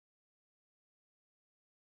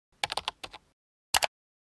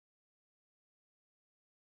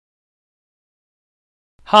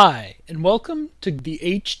Hi, and welcome to the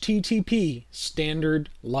HTTP Standard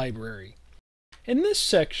Library. In this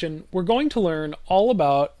section, we're going to learn all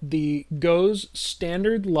about the Go's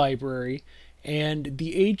standard library and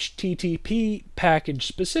the HTTP package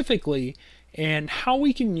specifically, and how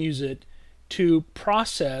we can use it to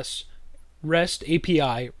process REST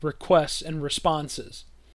API requests and responses.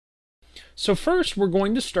 So first, we're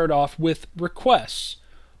going to start off with requests.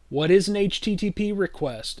 What is an HTTP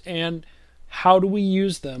request, and how do we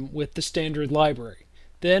use them with the standard library?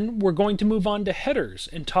 Then we're going to move on to headers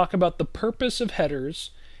and talk about the purpose of headers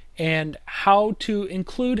and how to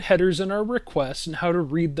include headers in our requests and how to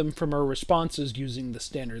read them from our responses using the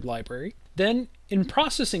standard library. Then in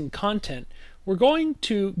processing content, we're going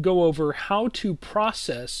to go over how to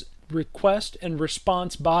process request and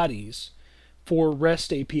response bodies for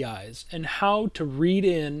REST APIs and how to read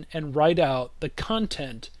in and write out the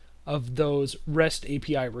content of those REST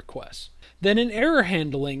API requests. Then in error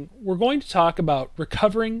handling, we're going to talk about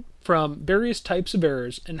recovering from various types of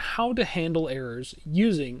errors and how to handle errors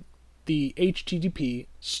using the HTTP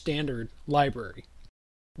standard library.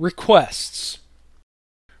 Requests.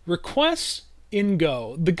 Requests in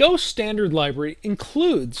Go. The Go standard library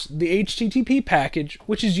includes the HTTP package,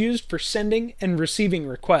 which is used for sending and receiving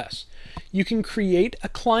requests. You can create a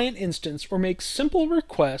client instance or make simple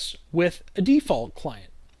requests with a default client.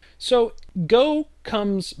 So Go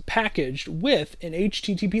comes packaged with an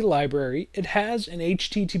HTTP library. It has an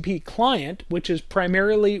HTTP client, which is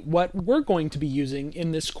primarily what we're going to be using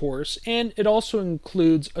in this course, and it also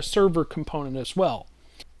includes a server component as well.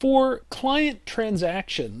 For client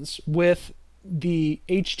transactions with the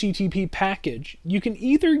HTTP package, you can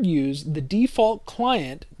either use the default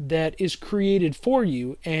client that is created for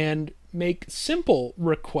you and make simple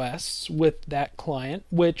requests with that client,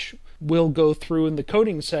 which we'll go through in the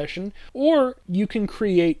coding session, or you can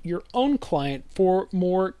create your own client for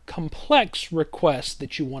more complex requests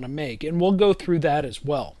that you want to make, and we'll go through that as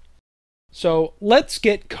well. So let's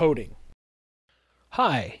get coding.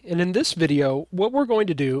 Hi, and in this video, what we're going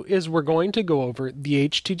to do is we're going to go over the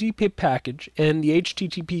HTTP package, and the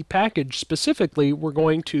HTTP package specifically, we're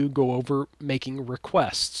going to go over making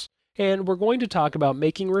requests. And we're going to talk about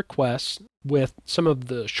making requests with some of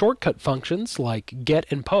the shortcut functions like get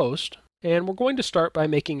and post. And we're going to start by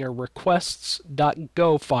making a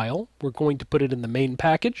requests.go file. We're going to put it in the main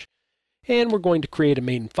package. And we're going to create a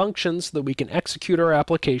main function so that we can execute our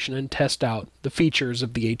application and test out the features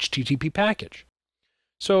of the HTTP package.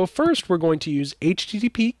 So first we're going to use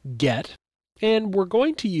HTTP GET, and we're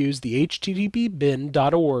going to use the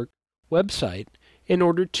httpbin.org website in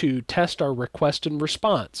order to test our request and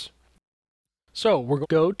response. So we're going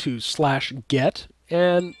to go to /get,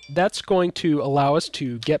 and that's going to allow us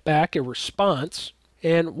to get back a response.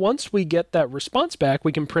 And once we get that response back,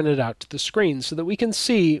 we can print it out to the screen so that we can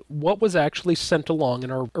see what was actually sent along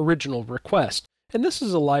in our original request. And this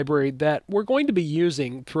is a library that we're going to be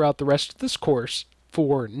using throughout the rest of this course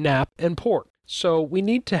for nap and pork. So we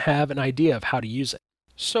need to have an idea of how to use it.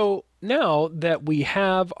 So now that we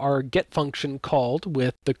have our get function called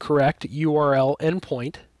with the correct URL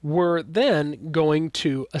endpoint, we're then going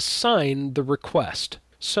to assign the request.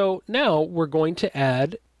 So now we're going to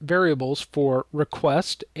add variables for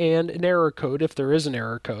request and an error code if there is an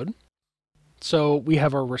error code. So we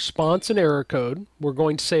have our response and error code. We're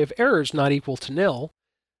going to say if error is not equal to nil,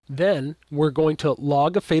 then we're going to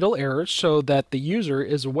log a fatal error so that the user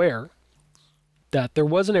is aware that there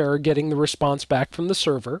was an error getting the response back from the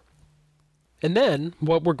server. And then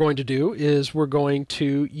what we're going to do is we're going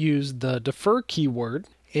to use the defer keyword,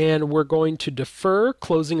 and we're going to defer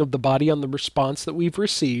closing of the body on the response that we've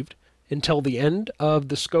received until the end of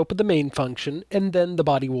the scope of the main function, and then the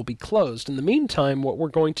body will be closed. In the meantime, what we're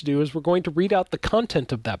going to do is we're going to read out the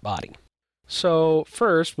content of that body. So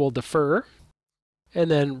first we'll defer, and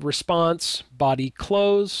then response, body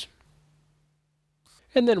close,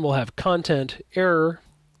 and then we'll have content error,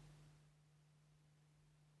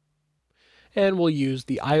 and we'll use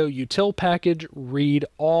the IOUtil package read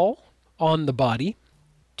all on the body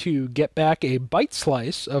to get back a byte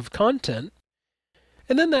slice of content.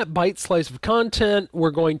 And then that byte slice of content, we're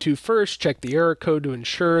going to first check the error code to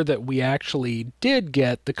ensure that we actually did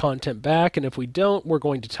get the content back, and if we don't, we're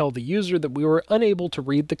going to tell the user that we were unable to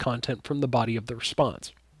read the content from the body of the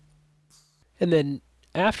response. And then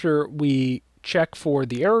after we check for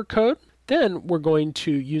the error code, then we're going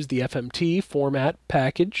to use the FMT format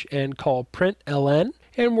package and call println,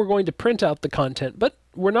 and we're going to print out the content, but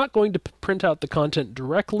we're not going to print out the content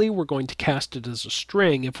directly. We're going to cast it as a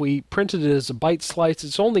string. If we printed it as a byte slice,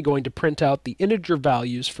 it's only going to print out the integer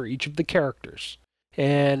values for each of the characters.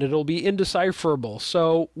 and it'll be indecipherable.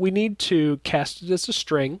 So we need to cast it as a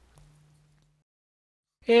string,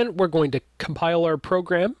 and we're going to compile our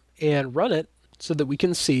program and run it so that we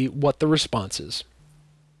can see what the response is.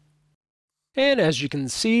 And as you can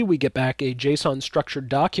see, we get back a JSON structured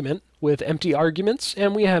document with empty arguments,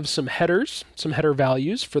 and we have some headers, some header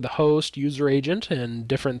values for the host, user agent, and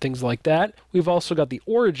different things like that. We've also got the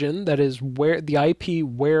origin, that is where the IP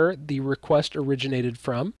where the request originated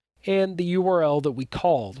from, and the URL that we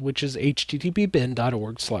called, which is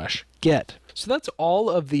http:/bin.org/get. So that's all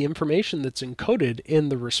of the information that's encoded in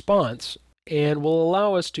the response, and will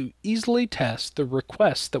allow us to easily test the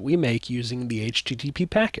requests that we make using the HTTP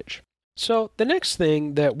package. So the next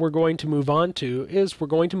thing that we're going to move on to is we're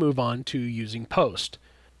going to move on to using POST.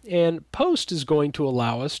 And POST is going to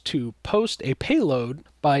allow us to post a payload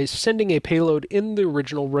by sending a payload in the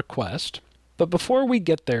original request. But before we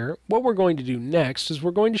get there, what we're going to do next is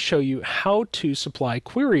we're going to show you how to supply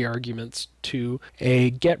query arguments to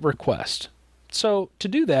a GET request. So to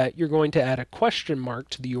do that, you're going to add a question mark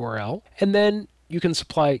to the URL, and then you can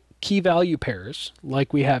supply key value pairs,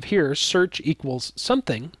 like we have here, search equals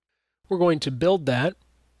something. We're going to build that,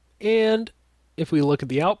 and if we look at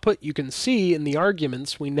the output, you can see in the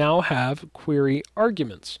arguments we now have query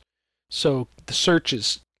arguments. So the search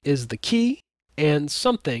is the key, and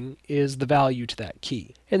something is the value to that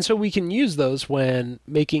key. And so we can use those when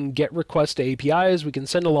making GET requests to APIs. We can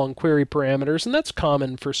send along query parameters, and that's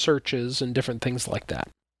common for searches and different things like that.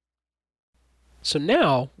 So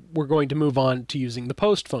now we're going to move on to using the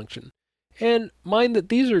POST function. And mind that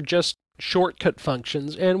these are just shortcut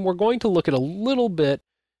functions, and we're going to look at a little bit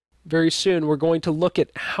very soon. We're going to look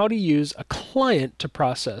at how to use a client to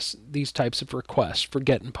process these types of requests for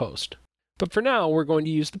GET and POST. But for now, we're going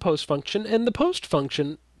to use the POST function, and the POST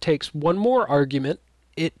function takes one more argument.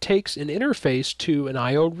 It takes an interface to an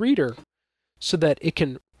I/O reader so that it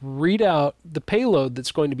can read out the payload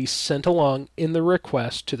that's going to be sent along in the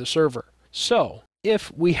request to the server. So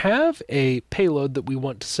if we have a payload that we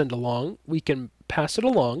want to send along, we can pass it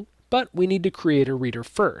along, but we need to create a reader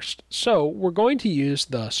first. So we're going to use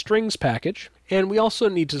the strings package, and we also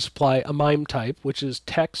need to supply a MIME type, which is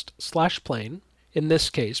text/plain in this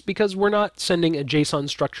case, because we're not sending a JSON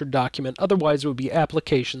structured document, otherwise it would be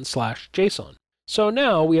application/JSON. So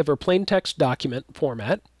now we have our plain text document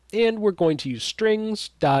format, and we're going to use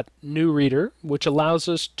strings.newReader, which allows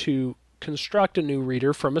us to construct a new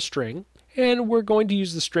reader from a string, and we're going to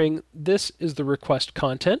use the string, this is the request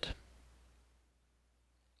content.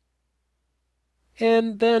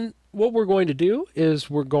 And then what we're going to do is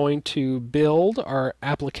we're going to build our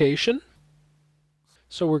application.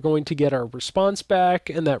 So we're going to get our response back,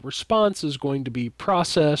 and that response is going to be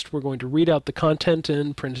processed. We're going to read out the content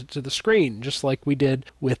and print it to the screen, just like we did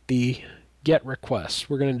with the GET request.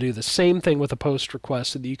 We're going to do the same thing with a POST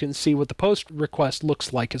request so that you can see what the POST request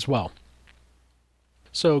looks like as well.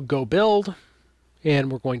 So go build,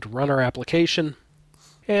 and we're going to run our application.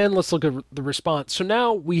 And let's look at the response. So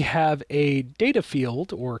now we have a data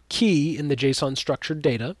field or key in the JSON structured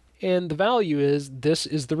data, and the value is this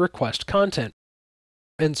is the request content.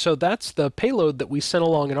 And so that's the payload that we sent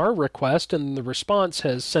along in our request, and the response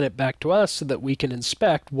has sent it back to us so that we can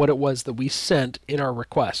inspect what it was that we sent in our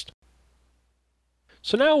request.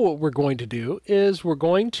 So now what we're going to do is we're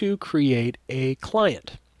going to create a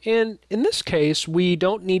client. And in this case, we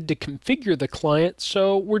don't need to configure the client,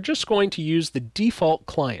 so we're just going to use the default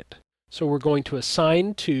client. So we're going to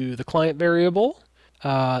assign to the client variable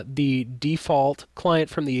the default client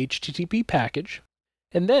from the HTTP package.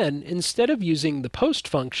 And then, instead of using the POST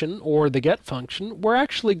function or the GET function, we're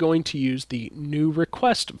actually going to use the new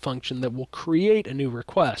request function that will create a new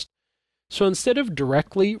request. So instead of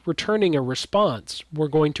directly returning a response, we're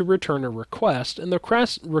going to return a request, and the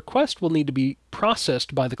request will need to be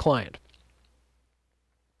processed by the client.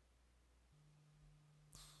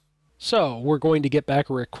 So we're going to get back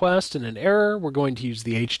a request and an error. We're going to use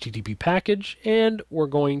the HTTP package, and we're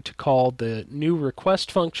going to call the new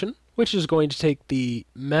request function, which is going to take the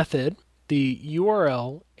method, the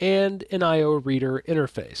URL, and an I/O reader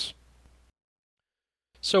interface.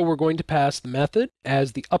 So we're going to pass the method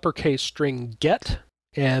as the uppercase string get,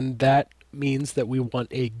 and that means that we want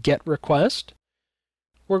a GET request.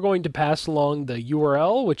 We're going to pass along the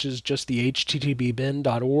URL, which is just the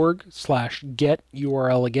http:/bin.org/get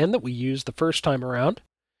URL again that we used the first time around.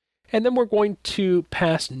 And then we're going to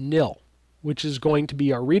pass nil, which is going to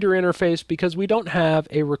be our reader interface because we don't have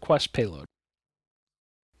a request payload.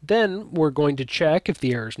 Then we're going to check if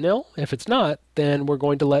the error is nil. If it's not, then we're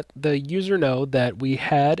going to let the user know that we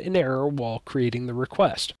had an error while creating the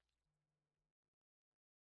request.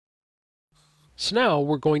 So now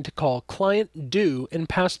we're going to call client do and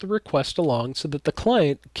pass the request along so that the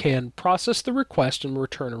client can process the request and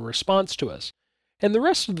return a response to us. And the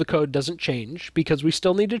rest of the code doesn't change because we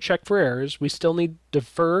still need to check for errors, we still need to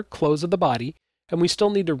defer close of the body, and we still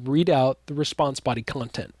need to read out the response body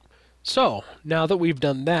content. So now that we've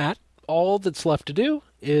done that, all that's left to do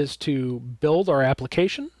is to build our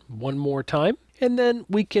application one more time, and then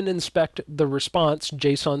we can inspect the response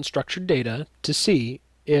JSON structured data to see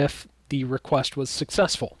if the request was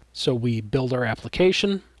successful. So we build our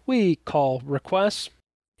application, we call requests,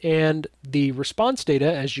 and the response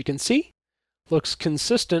data, as you can see, looks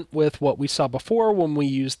consistent with what we saw before when we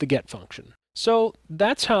used the get function. So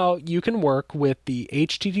that's how you can work with the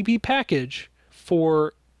HTTP package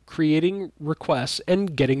for creating requests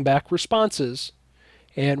and getting back responses.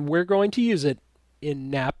 And we're going to use it in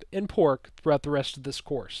NAP and PORC throughout the rest of this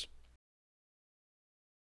course.